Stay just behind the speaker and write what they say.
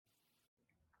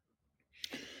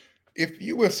If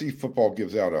USC football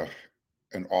gives out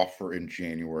an offer in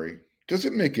January, does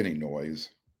it make any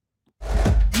noise?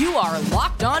 You are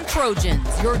Locked On Trojans,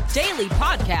 your daily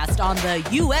podcast on the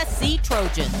USC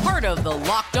Trojans, part of the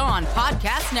Locked On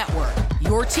Podcast Network,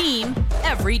 your team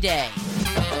every day.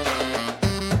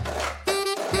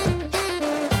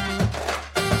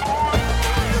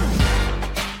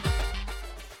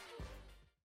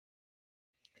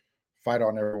 Fight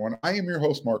on, everyone. I am your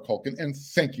host, Mark Hulkin, and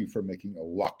thank you for making a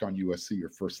Locked On USC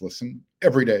your first listen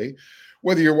every day.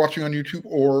 Whether you're watching on YouTube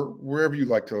or wherever you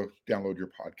like to download your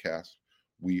podcast,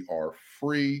 we are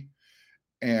free,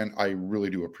 and I really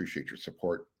do appreciate your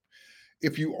support.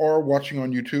 If you are watching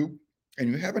on YouTube and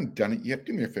you haven't done it yet,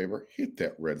 do me a favor, hit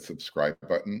that red subscribe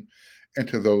button. And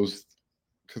to those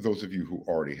of you who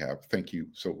already have, thank you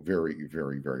so very,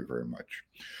 very, very, very much.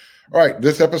 All right,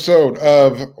 this episode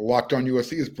of Locked On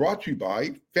USC is brought to you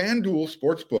by FanDuel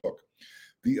Sportsbook,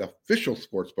 the official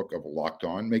sportsbook of Locked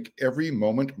On. Make every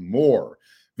moment more.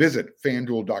 Visit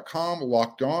FanDuel.com,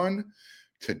 Locked On,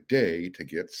 today to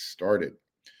get started.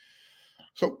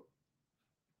 So,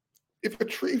 if a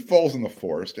tree falls in the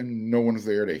forest and no one is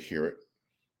there to hear it,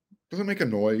 does it make a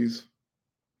noise?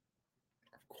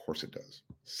 Of course it does.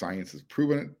 Science has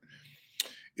proven it.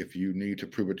 If you need to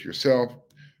prove it to yourself,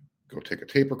 go take a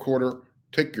tape recorder,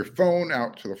 take your phone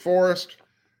out to the forest,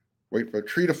 wait for a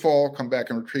tree to fall, come back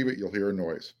and retrieve it, you'll hear a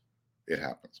noise. It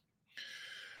happens.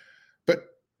 But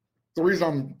the reason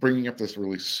I'm bringing up this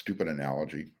really stupid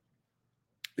analogy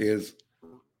is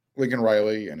Lincoln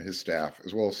Riley and his staff,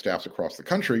 as well as staffs across the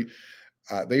country,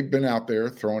 they've been out there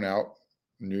throwing out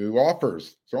new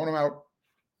offers, throwing them out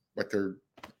like they're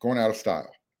going out of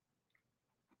style.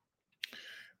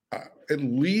 At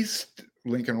least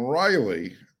Lincoln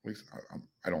Riley, at least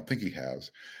I don't think he has.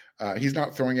 He's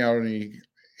not throwing out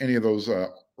any of those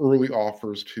early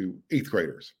offers to eighth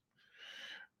graders.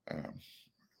 I'm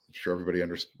sure everybody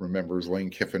remembers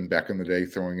Lane Kiffin back in the day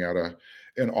throwing out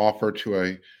an offer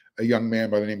to a young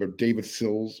man by the name of David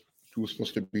Sills, who was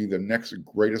supposed to be the next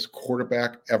greatest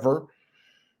quarterback ever.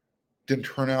 Didn't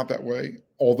turn out that way,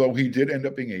 although he did end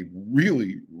up being a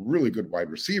really, really good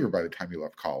wide receiver by the time he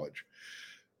left college.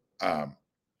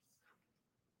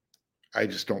 I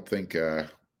just don't think you're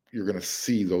going to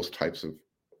see those types of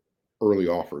early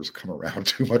offers come around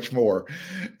too much more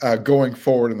going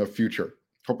forward in the future.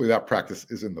 Hopefully that practice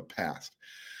is in the past.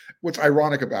 What's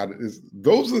ironic about it is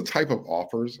those are the type of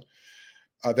offers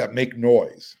that make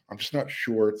noise. I'm just not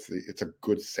sure it's a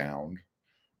good sound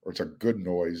or it's a good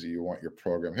noise that you want your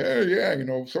program. Hey, yeah,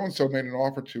 so-and-so made an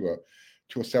offer to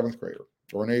a seventh grader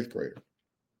or an eighth grader.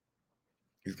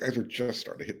 These guys are just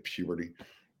starting to hit puberty.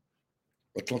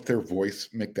 Let's let their voice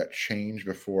make that change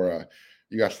before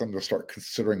you ask them to start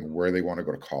considering where they want to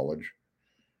go to college.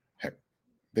 Heck,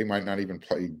 they might not even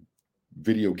play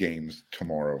video games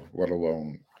tomorrow, let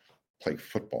alone play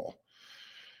football.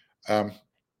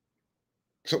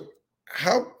 So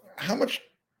how much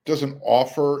does an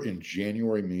offer in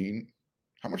January mean?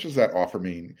 How much does that offer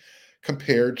mean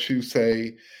compared to,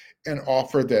 say, an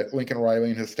offer that Lincoln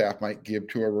Riley and his staff might give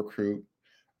to a recruit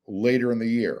later in the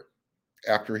year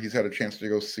after he's had a chance to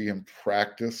go see him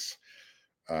practice,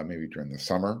 maybe during the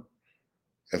summer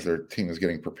as their team is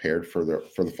getting prepared for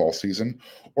the fall season,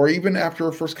 or even after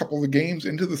the first couple of the games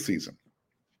into the season?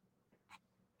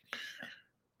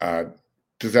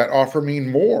 Does that offer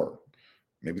mean more?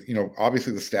 Maybe,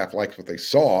 obviously the staff likes what they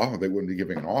saw. They wouldn't be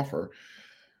giving an offer.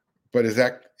 But is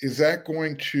that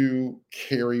going to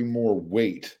carry more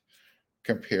weight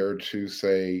compared to,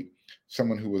 say,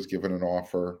 someone who was given an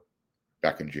offer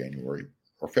back in January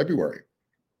or February?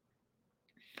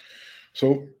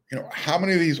 So, how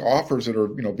many of these offers that are,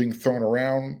 being thrown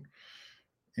around,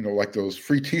 like those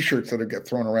free T-shirts that get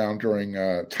thrown around during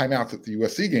timeouts at the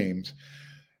USC games,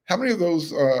 how many of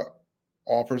those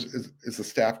offers is the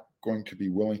staff going to be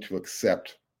willing to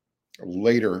accept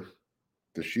later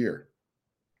this year?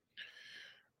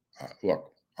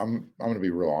 Look, I'm going to be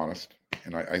real honest,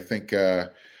 and I think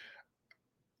the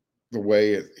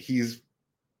way he's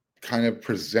kind of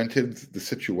presented the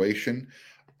situation,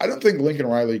 I don't think Lincoln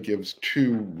Riley gives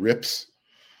two rips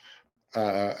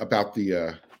about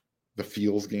the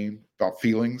feels game, about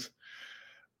feelings.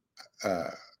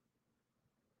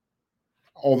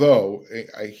 Although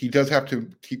he does have to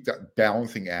keep that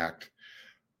balancing act,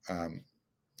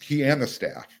 he and the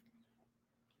staff,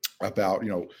 about,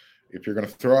 if you're going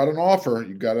to throw out an offer,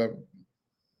 you got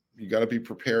to be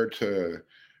prepared to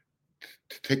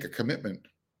take a commitment,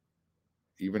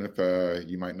 even if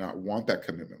you might not want that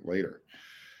commitment later.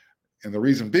 And the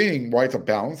reason being why it's a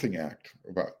balancing act,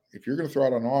 about if you're going to throw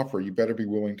out an offer, you better be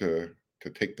willing to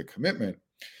take the commitment,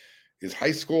 is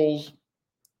high schools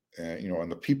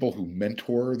and the people who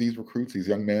mentor these recruits, these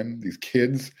young men, these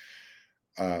kids,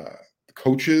 the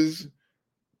coaches,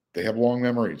 they have long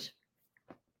memories.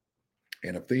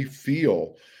 And if they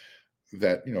feel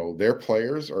that, their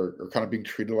players are kind of being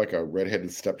treated like a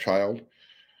redheaded stepchild,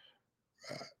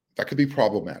 that could be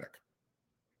problematic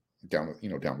down the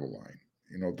line.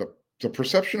 The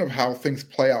perception of how things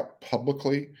play out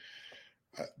publicly,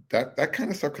 that kind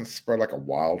of stuff can spread like a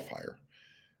wildfire.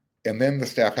 And then the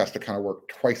staff has to kind of work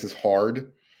twice as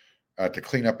hard to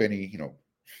clean up any,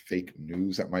 fake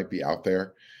news that might be out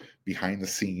there behind the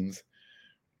scenes.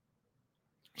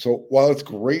 So while it's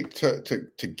great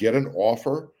to get an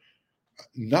offer,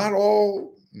 not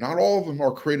all of them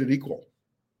are created equal.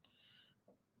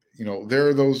 There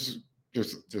are those,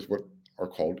 there's what are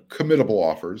called committable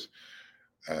offers.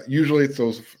 Usually it's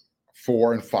those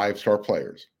 4 and 5 star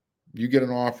players. You get an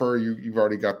offer, you've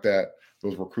already got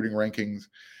those recruiting rankings.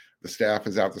 The staff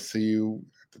is out to see you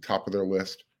at the top of their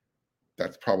list.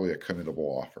 That's probably a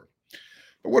committable offer.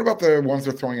 But what about the ones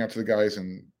they're throwing out to the guys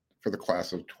for the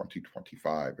class of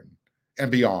 2025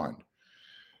 and beyond?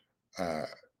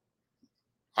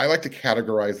 I like to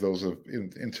categorize those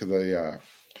into the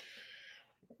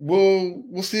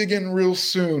we'll see again real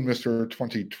soon, Mr.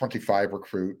 2025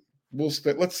 recruit.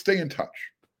 Let's stay in touch.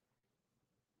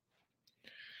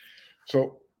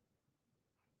 So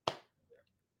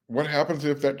what happens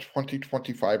if that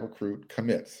 2025 recruit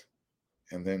commits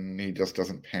and then he just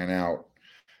doesn't pan out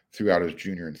throughout his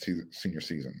junior and senior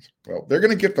seasons? Well, they're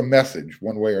going to get the message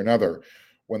one way or another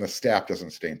when the staff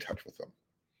doesn't stay in touch with them.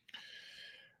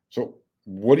 So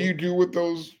what do you do with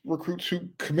those recruits who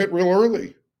commit real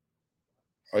early?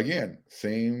 Again,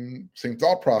 same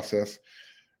thought process.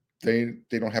 They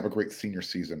don't have a great senior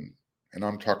season, and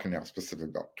I'm talking now specifically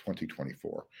about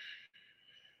 2024.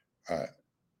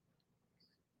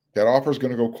 That offer is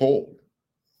going to go cold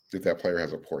if that player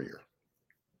has a poor year.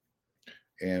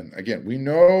 And again, we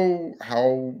know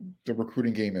how the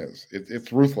recruiting game is.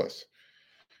 It's ruthless.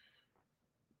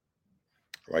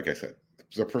 Like I said,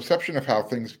 the perception of how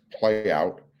things play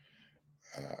out,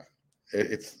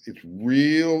 it's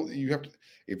real. You have to,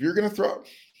 if you're going to throw,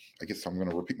 I guess I'm going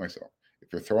to repeat myself.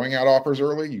 If you're throwing out offers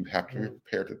early, you have to be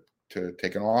prepared to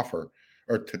take an offer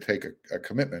or to take a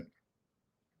commitment,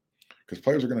 because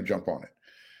players are going to jump on it.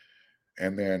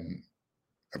 And then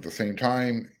at the same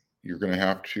time, you're going to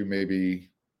have to maybe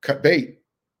cut bait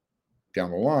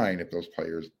down the line if those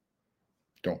players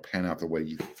don't pan out the way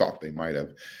you thought they might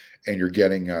have, and you're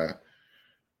getting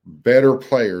better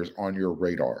players on your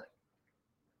radar.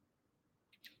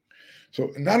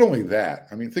 So not only that,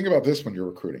 I mean, think about this when you're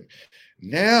recruiting.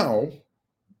 Now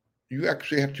you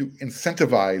actually have to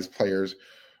incentivize players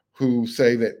who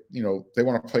say that, they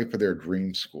want to play for their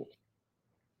dream school.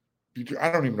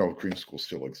 I don't even know if dream schools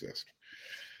still exist.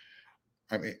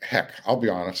 I mean, heck, I'll be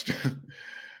honest.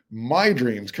 My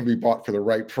dreams can be bought for the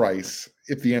right price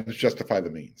if the ends justify the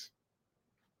means.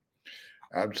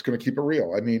 I'm just going to keep it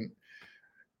real. I mean,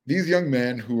 these young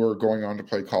men who are going on to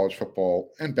play college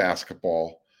football and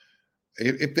basketball,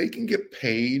 if they can get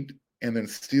paid and then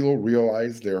still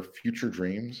realize their future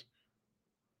dreams,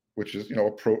 which is, a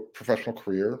professional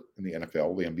career in the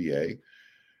NFL, the NBA,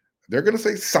 they're going to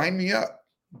say, sign me up.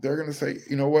 They're going to say,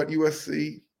 you know what,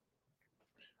 USC,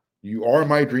 you are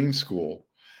my dream school,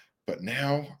 but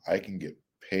now I can get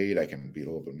paid. I can be a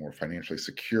little bit more financially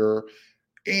secure,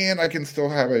 and I can still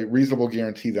have a reasonable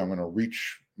guarantee that I'm going to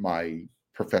reach my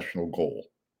professional goal.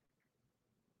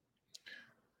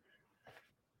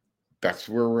 That's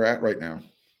where we're at right now.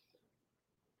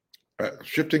 I'm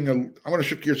going to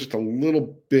shift gears just a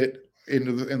little bit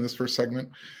in this first segment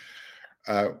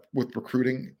with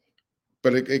recruiting,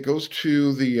 but it goes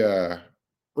to the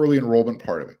early enrollment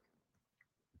part of it.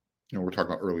 We're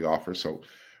talking about early offers. So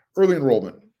early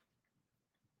enrollment,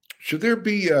 should there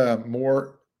be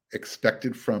more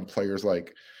expected from players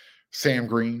like Sam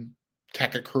Green,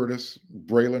 Tackett Curtis,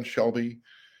 Braylon Shelby?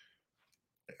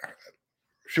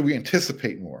 Should we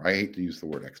anticipate more? I hate to use the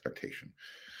word expectation.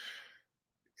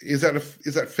 Is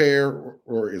that fair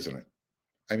or isn't it?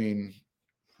 I mean,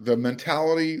 the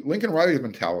mentality, Lincoln Riley's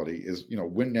mentality is,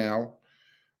 win now.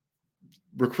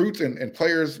 Recruits and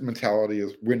players' mentality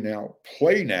is win now,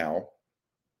 play now.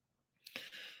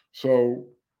 So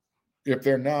if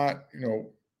they're not,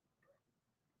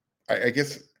 I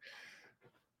guess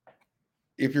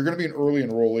if you're going to be an early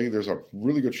enrollee, there's a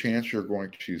really good chance you're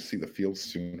going to see the field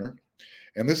sooner.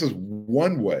 And this is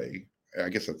one way, I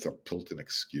guess that's a built-in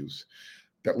excuse,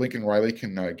 that Lincoln Riley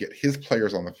can get his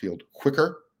players on the field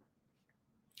quicker.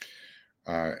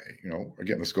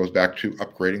 Again, this goes back to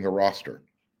upgrading the roster.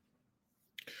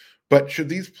 But should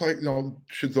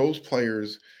those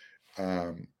players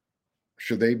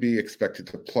should they be expected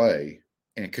to play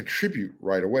and contribute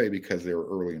right away because they're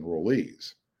early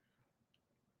enrollees?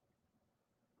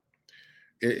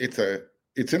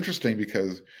 It's interesting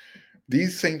because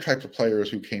these same types of players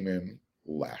who came in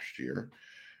last year,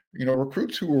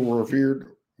 recruits who were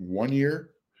revered one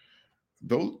year,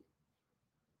 those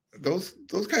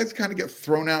guys kind of get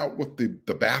thrown out with the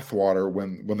bathwater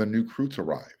when the new recruits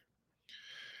arrive.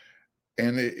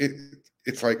 And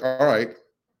it's like, all right,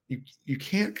 you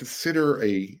can't consider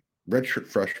a redshirt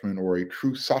freshman or a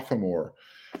true sophomore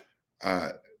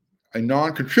a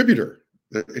non-contributor.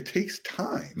 It takes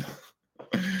time.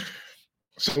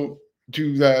 So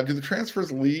do the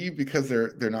transfers leave because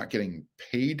they're not getting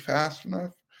paid fast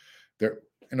enough?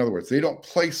 In other words, they don't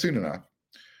play soon enough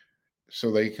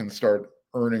so they can start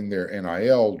earning their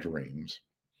NIL dreams.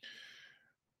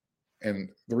 And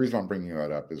the reason I'm bringing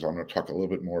that up is I'm going to talk a little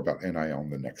bit more about NIL in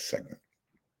the next segment.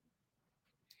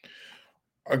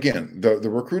 Again, the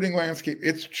recruiting landscape,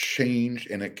 it's changed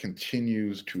and it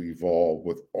continues to evolve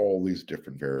with all these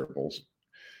different variables.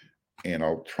 And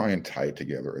I'll try and tie it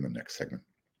together in the next segment.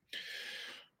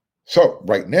 So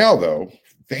right now, though,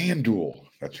 FanDuel,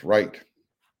 that's right.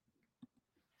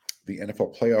 The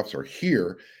NFL playoffs are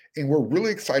here, and we're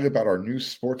really excited about our new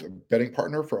sports betting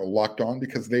partner for Locked On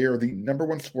because they are the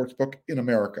 #1 sports book in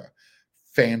America,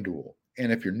 FanDuel.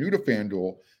 And if you're new to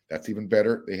FanDuel, that's even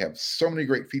better. They have so many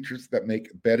great features that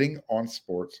make betting on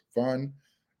sports fun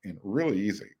and really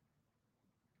easy.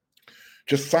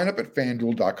 Just sign up at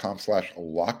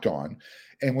FanDuel.com/LockedOn,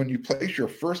 and when you place your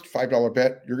first $5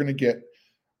 bet, you're going to get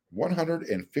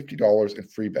 $150 in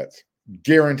free bets,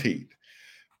 guaranteed.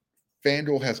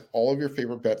 FanDuel has all of your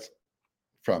favorite bets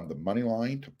from the money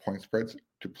line to point spreads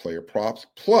to player props.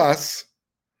 Plus,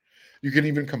 you can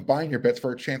even combine your bets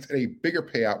for a chance at a bigger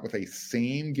payout with a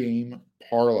same game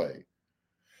parlay.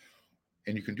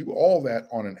 And you can do all that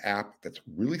on an app that's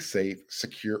really safe,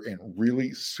 secure, and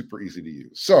really super easy to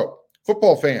use. So,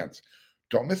 football fans,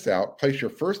 don't miss out. Place your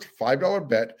first $5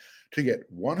 bet to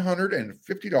get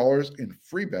 $150 in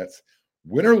free bets,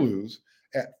 win or lose,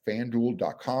 at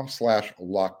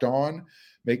FanDuel.com/LockedOn.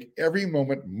 Make every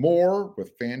moment more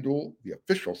with FanDuel, the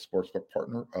official sportsbook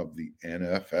partner of the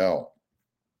NFL.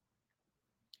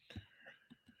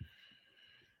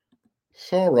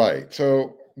 So, all right.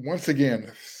 So, once again,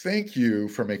 thank you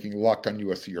for making Locked On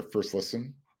USC your first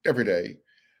listen every day.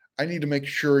 I need to make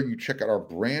sure you check out our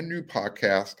brand new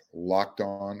podcast, Locked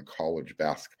On College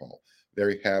Basketball. There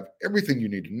you have everything you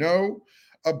need to know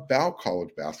about college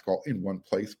basketball in one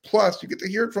place. Plus, you get to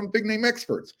hear it from big name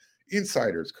experts,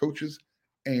 insiders, coaches,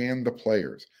 and the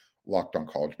players. Locked On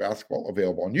College Basketball,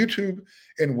 available on YouTube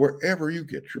and wherever you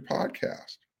get your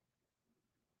podcast.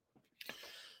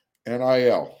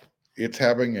 NIL, it's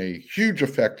having a huge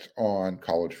effect on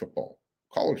college football,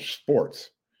 college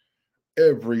sports,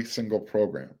 every single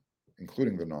program,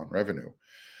 including the non-revenue.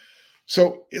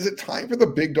 So is it time for the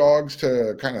big dogs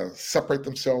to kind of separate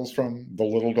themselves from the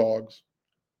little dogs?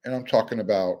 And I'm talking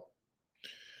about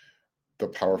the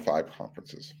Power 5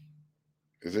 conferences.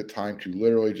 Is it time to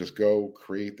literally just go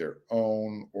create their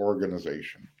own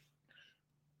organization?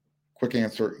 Quick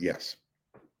answer, yes.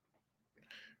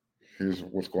 Here's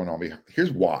what's going on.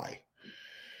 Here's why.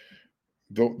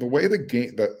 The way the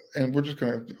game, and we're just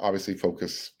going to obviously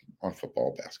focus on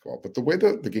football, basketball, but the way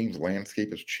the game's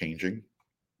landscape is changing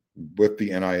with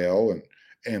the NIL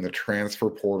and the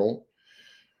transfer portal,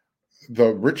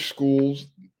 the rich schools,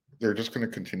 they're just going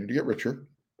to continue to get richer.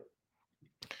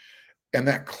 And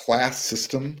that class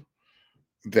system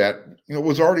that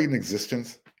was already in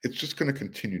existence, it's just going to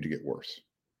continue to get worse.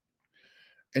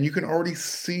 And you can already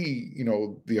see,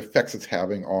 the effects it's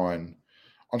having on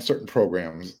certain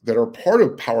programs that are part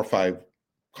of Power 5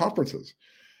 conferences.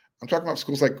 I'm talking about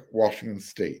schools like Washington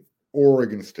State,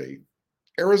 Oregon State,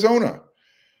 Arizona.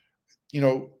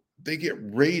 They get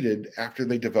rated after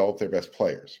they develop their best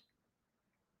players.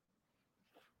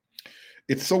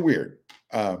 It's so weird.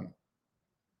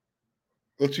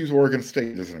 Let's use Oregon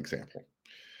State as an example.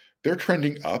 They're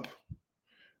trending up.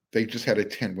 They just had a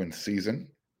 10-win season.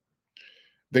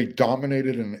 They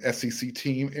dominated an SEC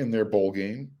team in their bowl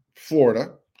game.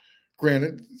 Florida,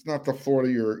 granted, it's not the Florida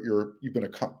you've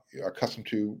been accustomed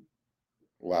to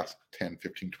the last 10,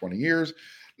 15, 20 years.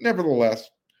 Nevertheless,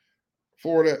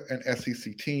 Florida, an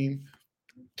SEC team,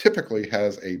 typically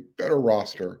has a better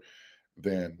roster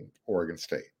than Oregon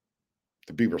State.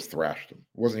 The Beavers thrashed them.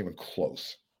 It wasn't even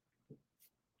close.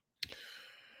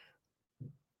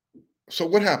 So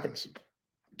what happens?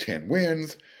 10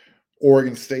 wins.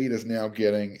 Oregon State is now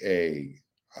getting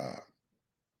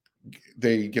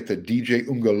they get the DJ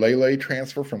Uiagalelei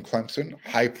transfer from Clemson,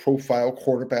 high-profile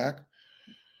quarterback.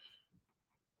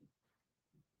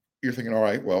 you're thinking, all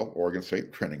right, well, Oregon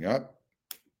State trending up,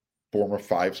 former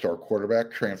 5-star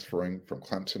quarterback transferring from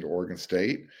Clemson to Oregon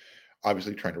State,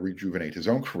 obviously trying to rejuvenate his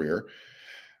own career.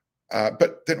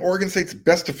 But then Oregon State's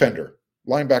best defender,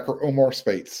 linebacker Omar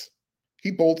Speights, he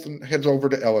bolts and heads over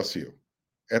to LSU,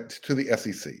 to the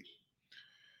SEC.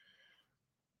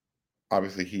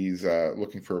 Obviously, he's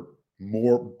looking for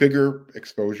bigger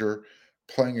exposure,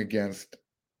 playing against,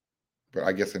 but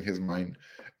I guess in his mind,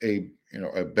 a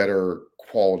better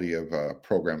quality of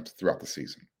programs throughout the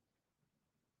season.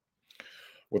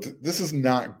 This is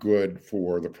not good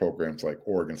for the programs like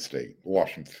Oregon State,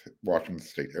 Washington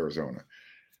State, Arizona.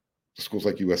 Schools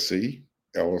like USC,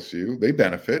 LSU, they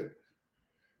benefit.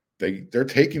 They're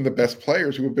taking the best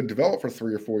players who have been developed for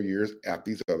 3 or 4 years at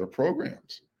these other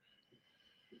programs.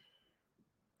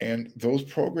 And those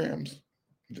programs,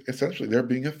 essentially, they're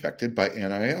being affected by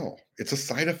NIL. It's a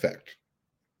side effect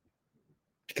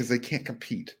because they can't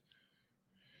compete.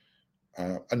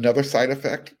 Another side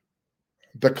effect,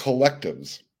 the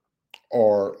collectives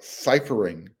are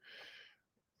ciphering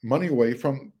money away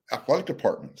from athletic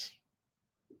departments,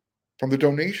 from the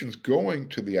donations going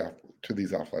to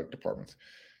these athletic departments.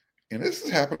 And this is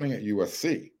happening at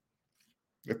USC.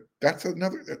 That's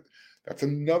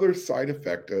another side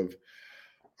effect of,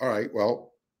 all right,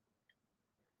 well,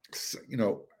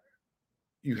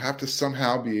 you have to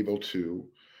somehow be able to,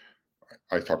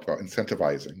 I talked about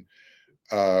incentivizing,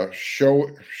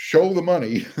 show the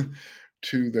money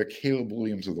to the Caleb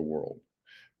Williams of the world,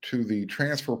 to the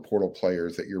transfer portal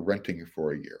players that you're renting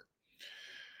for a year.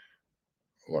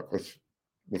 Look,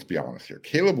 let's be honest here.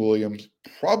 Caleb Williams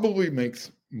probably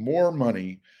makes more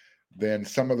money than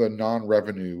some of the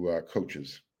non-revenue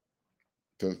coaches,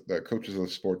 the coaches of the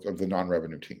sports of the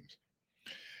non-revenue teams.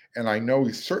 And I know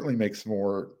he certainly makes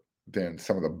more than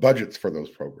some of the budgets for those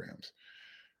programs.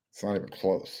 It's not even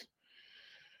close.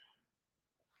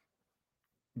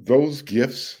 Those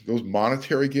gifts, those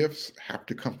monetary gifts, have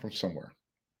to come from somewhere.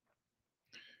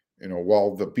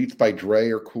 While the Beats by Dre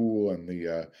are cool and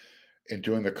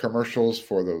doing the commercials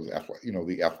for those,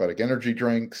 the athletic energy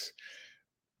drinks,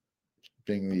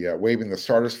 waving the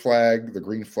starters flag, the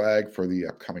green flag for the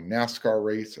upcoming NASCAR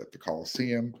race at the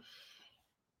Coliseum,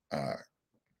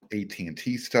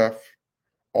 AT&T stuff,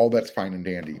 all that's fine and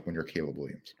dandy when you're Caleb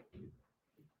Williams.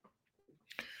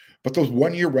 But those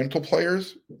 1-year rental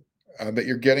players that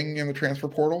you're getting in the transfer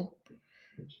portal,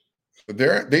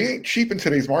 they ain't cheap in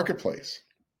today's marketplace.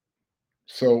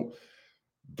 So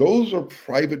those are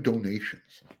private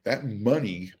donations. That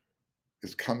money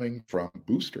is coming from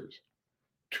boosters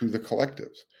to the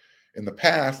collectives. In the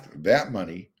past, that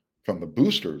money from the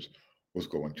boosters was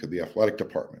going to the athletic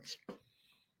departments.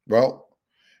 Well,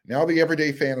 now the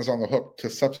everyday fan is on the hook to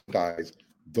subsidize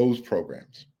those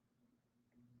programs.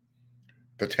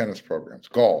 The tennis programs,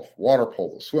 golf, water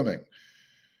polo, swimming,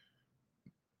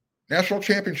 national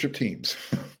championship teams.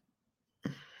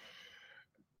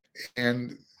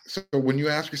 And so when you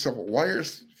ask yourself, why are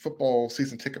football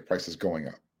season ticket prices going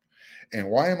up? And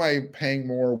why am I paying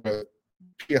more with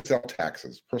PSL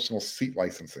taxes, personal seat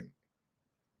licensing?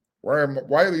 Why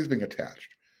are these being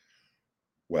attached?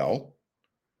 Well,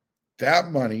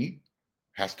 that money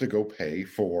has to go pay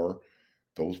for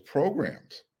those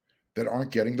programs that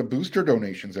aren't getting the booster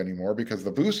donations anymore, because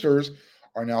the boosters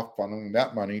are now funneling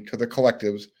that money to the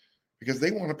collectives because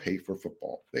they want to pay for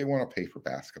football. They want to pay for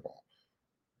basketball.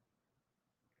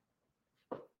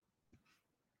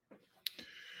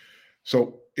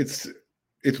 So it's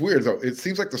weird, though. It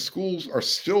seems like the schools are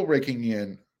still raking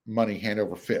in money hand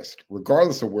over fist.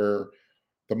 Regardless of where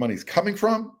the money's coming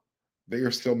from, they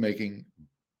are still making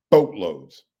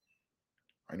boatloads.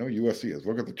 I know USC is.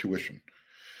 Look at the tuition.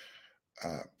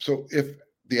 So if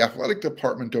the athletic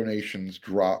department donations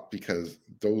drop because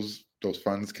those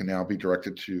funds can now be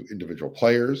directed to individual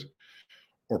players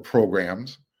or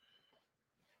programs,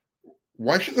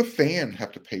 why should the fan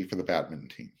have to pay for the badminton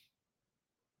team?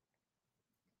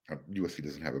 USC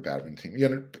doesn't have a badminton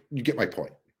team. You get my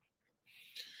point.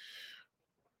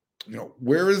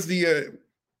 Where is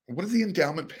what is the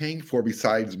endowment paying for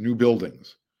besides new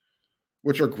buildings,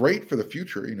 which are great for the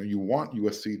future? You want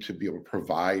USC to be able to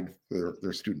provide for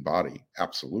their student body,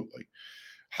 absolutely.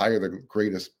 Hire the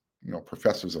greatest,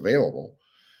 professors available.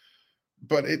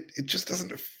 But it just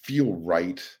doesn't feel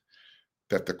right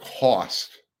that the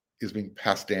cost is being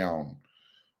passed down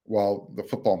while the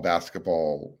football and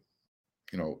basketball,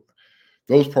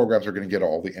 those programs are going to get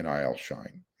all the NIL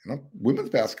shine. Women's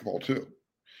basketball too.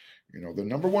 The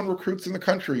number one recruits in the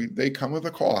country, they come with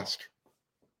a cost.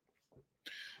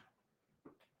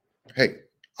 Hey,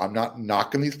 I'm not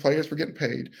knocking these players for getting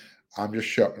paid. I'm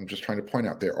just trying to point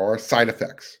out there are side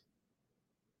effects.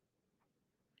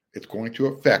 it's going to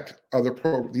affect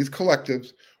these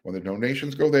collectives. When the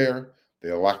donations go there,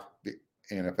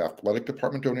 and if athletic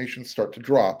department donations start to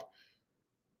drop,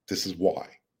 this is why.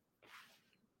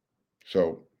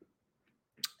 So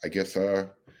I guess,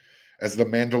 as the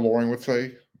Mandalorian would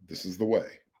say, this is the way.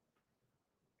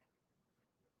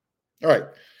 All right.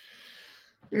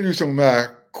 I'm going to do some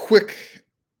quick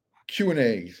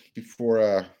Q&A before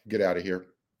I get out of here.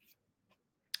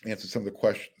 Answer some of the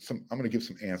questions. I'm going to give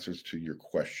some answers to your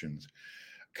questions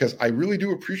because I really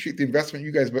do appreciate the investment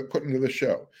you guys put into the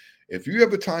show. If you have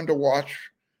the time to watch,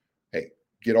 hey,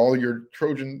 get all your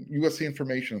Trojan USC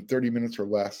information in 30 minutes or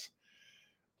less.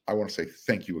 I want to say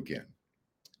thank you again.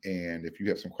 And if you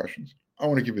have some questions, I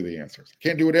want to give you the answers.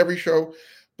 Can't do it every show,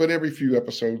 but every few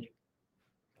episodes,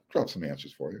 drop some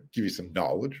answers for you, give you some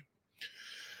knowledge.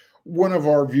 One of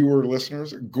our viewer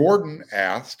listeners, Gordon,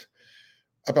 asked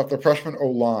about the freshman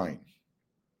O-line.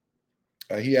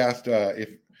 He asked if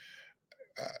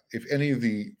any of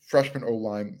the freshman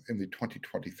O-line in the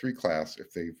 2023 class,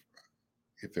 if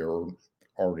they're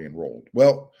already enrolled.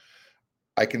 Well,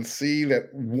 I can see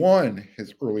that one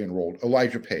is early enrolled,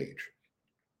 Elijah Page,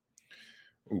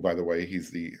 who, by the way, he's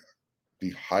the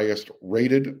highest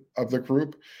rated of the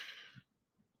group.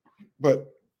 But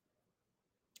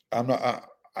I'm not.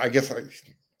 I guess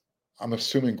I'm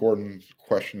assuming Gordon's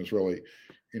question is really,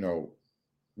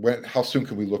 how soon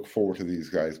can we look forward to these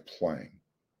guys playing?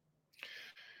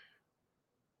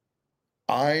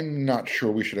 I'm not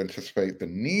sure we should anticipate the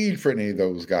need for any of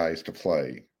those guys to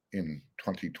play in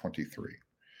 2023.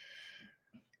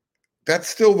 That's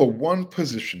still the one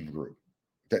position group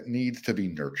that needs to be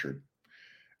nurtured.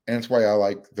 And that's why I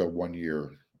like the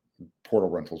 1-year portal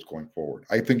rentals going forward.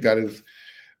 I think that is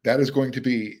going to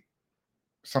be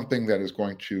something that is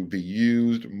going to be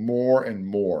used more and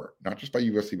more, not just by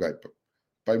USC, but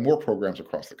by more programs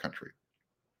across the country.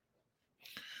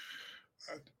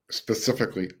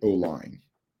 Specifically O-line.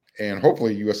 And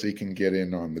hopefully USC can get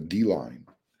in on the D-line.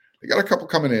 They got a couple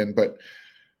coming in, but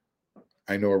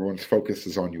I know everyone's focus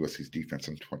is on USC's defense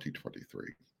in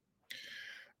 2023.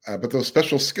 But those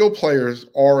special skill players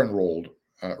are enrolled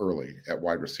early at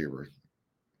wide receiver.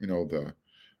 The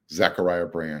Zachariah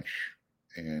Branch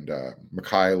and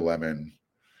Mekhi Lemon.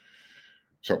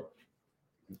 So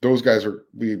those guys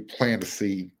we plan to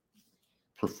see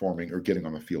performing or getting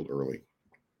on the field early.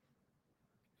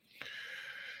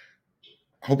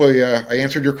 Hopefully I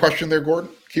answered your question there,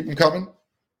 Gordon. Keep them coming.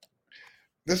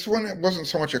 This one wasn't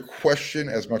so much a question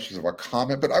as much as a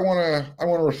comment, but I want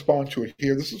to respond to it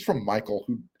here. This is from Michael,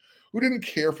 who didn't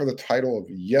care for the title of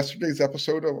yesterday's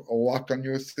episode of Locked on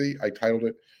USC. I titled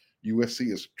it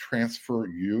USC is Transfer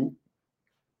U.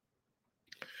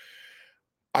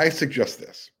 I suggest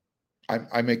this.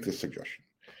 I make this suggestion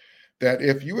that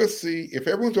if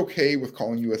everyone's okay with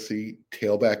calling USC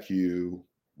tailback U,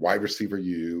 wide receiver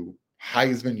U,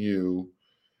 Heisman U,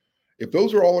 if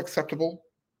those are all acceptable,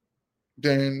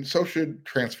 then so should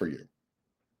transfer U.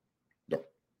 No,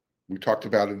 we talked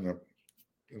about it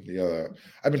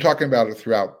I've been talking about it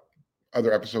throughout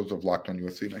other episodes of Locked on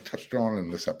USC, and I touched on it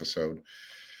in this episode.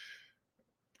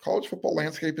 College football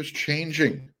landscape is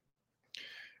changing.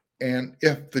 And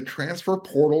if the transfer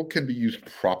portal can be used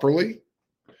properly,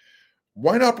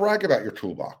 why not brag about your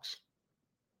toolbox,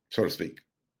 so to speak?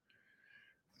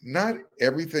 Not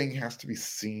everything has to be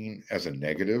seen as a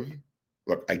negative.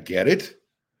 Look, I get it.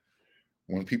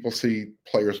 When people see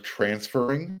players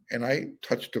transferring, and I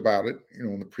touched about it,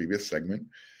 in the previous segment,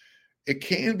 it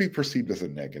can be perceived as a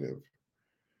negative.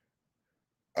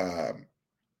 But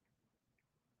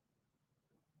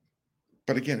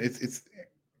again, it's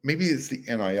maybe it's the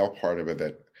NIL part of it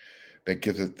that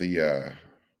gives it the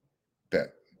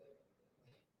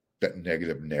that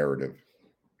negative narrative,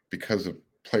 because of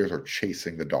players are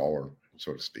chasing the dollar,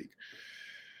 so to speak.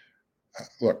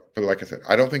 Look, but like I said,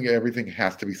 I don't think everything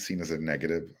has to be seen as a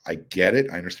negative. I get it.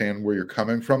 I understand where you're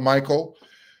coming from, Michael,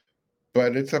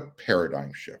 but it's a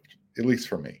paradigm shift, at least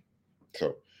for me.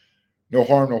 So no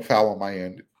harm, no foul on my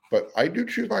end, but I do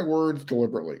choose my words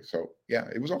deliberately. So yeah,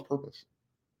 it was on purpose.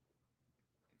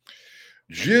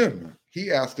 Jim,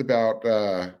 he asked about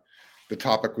the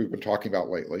topic we've been talking about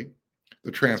lately,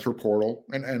 the transfer portal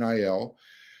and NIL,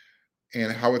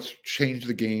 and how it's changed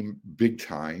the game big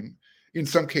time. In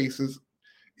some cases,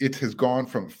 it has gone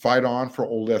from fight on for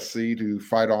old SC to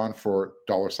fight on for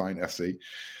 $SC.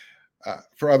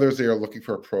 For others, they are looking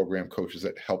for a program, coaches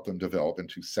that help them develop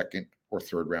into second or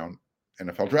third round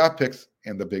NFL draft picks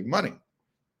and the big money.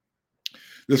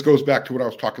 This goes back to what I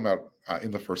was talking about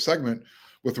in the first segment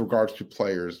with regards to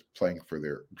players playing for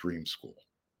their dream school.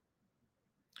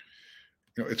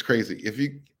 It's crazy.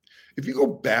 if you go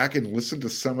back and listen to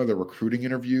some of the recruiting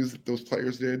interviews that those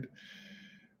players did,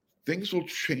 things will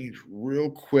change real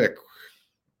quick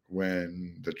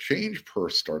when the change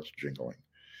purse starts jingling.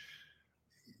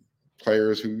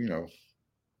 Players who,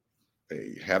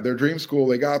 they had their dream school,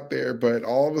 they got there, but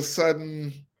all of a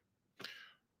sudden,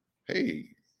 hey,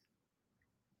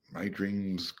 my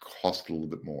dreams cost a little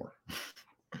bit more.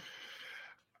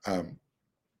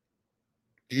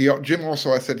 Jim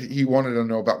also, I said he wanted to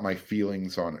know about my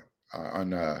feelings or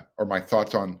my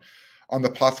thoughts on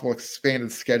the possible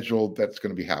expanded schedule that's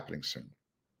going to be happening soon.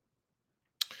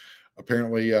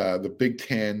 Apparently, the Big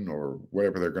Ten or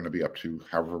whatever they're going to be up to,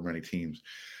 however many teams,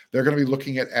 they're going to be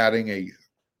looking at adding a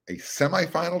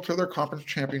semifinal to their conference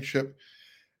championship,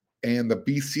 and the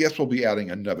BCS will be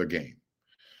adding another game.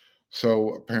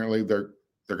 So apparently, they're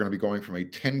going to be going from a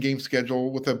 10-game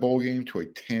schedule with a bowl game to a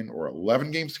 10 or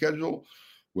 11-game schedule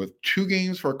with 2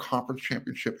 games for a conference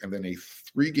championship and then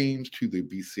 3 games to the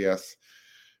BCS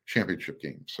championship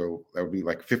game. So that would be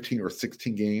like 15 or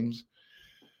 16 games.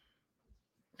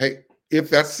 Hey, if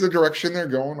that's the direction they're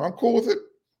going, I'm cool with it.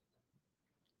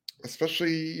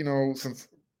 Especially, since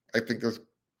I think there's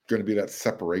going to be that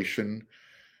separation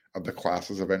of the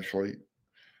classes eventually.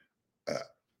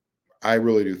 I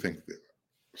really do think that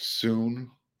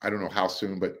soon, I don't know how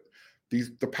soon, but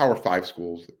the Power 5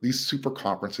 schools, these super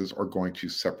conferences are going to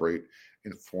separate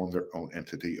and form their own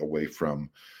entity away from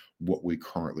what we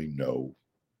currently know,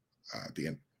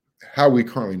 how we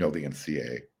currently know the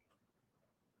NCAA.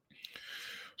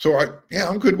 So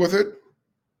I'm good with it.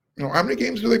 How many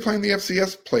games do they play in the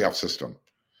FCS playoff system?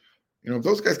 If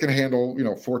those guys can handle,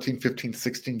 14, 15,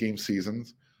 16 game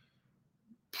seasons,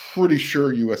 pretty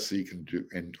sure USC can do,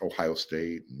 and Ohio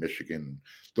State, Michigan,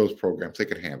 those programs, they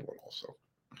can handle it also.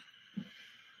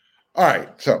 All right,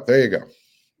 so there you go.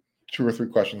 2 or 3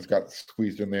 questions got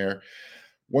squeezed in there.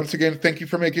 Once again, thank you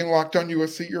for making Locked On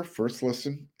USC your first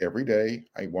listen every day.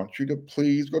 I want you to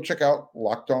please go check out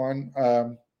Locked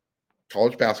On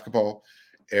College Basketball.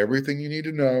 Everything you need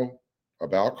to know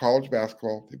about college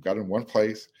basketball, they've got it in one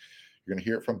place. You're going to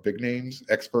hear it from big names,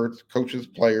 experts, coaches,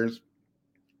 players,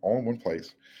 all in one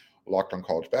place. Locked On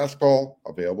College Basketball,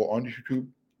 available on YouTube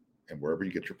and wherever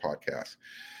you get your podcasts.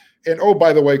 And oh,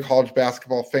 by the way, college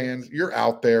basketball fans, you're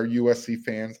out there, USC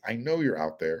fans. I know you're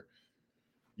out there.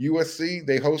 USC,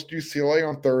 they host UCLA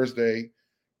on Thursday.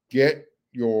 Get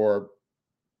your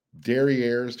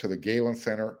derrieres to the Galen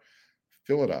Center.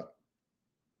 Fill it up.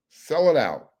 Sell it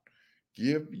out.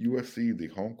 Give USC the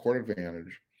home court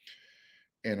advantage.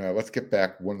 And let's get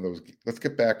back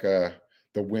the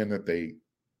win that they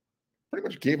pretty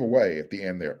much gave away at the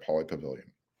end there at Pauley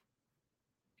Pavilion.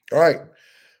 All right.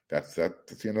 That's the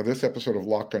end of this episode of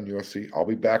Locked On USC. I'll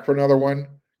be back for another one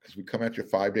because we come at you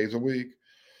 5 days a week.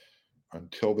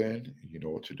 Until then, you know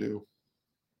what to do.